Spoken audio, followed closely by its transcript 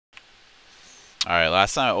Alright,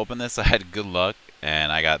 last time I opened this, I had good luck,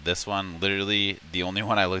 and I got this one. Literally, the only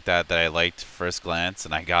one I looked at that I liked first glance,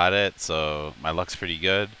 and I got it, so my luck's pretty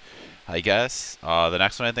good, I guess. The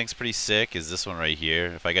next one I think's pretty sick is this one right here.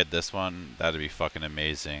 If I get this one, that'd be fucking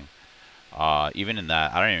amazing. Even in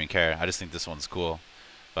that, I don't even care. I just think this one's cool.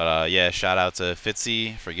 But yeah, shout out to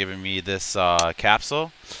Fitzy for giving me this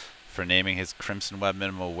capsule, for naming his Crimson Web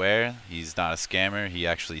Minimal Wear. He's not a scammer. He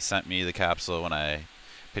actually sent me the capsule when I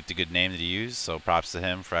picked a good name to use. So props to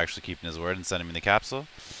him for actually keeping his word and sending me the capsule.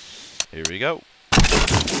 Here we go.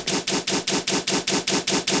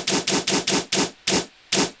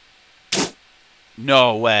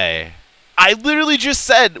 No way. I literally just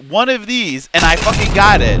said one of these and I fucking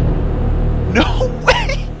got it. No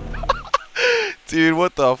way. Dude,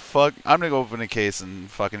 what the fuck? I'm gonna go open a case and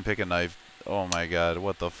fucking pick a knife. Oh my god,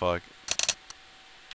 what the fuck?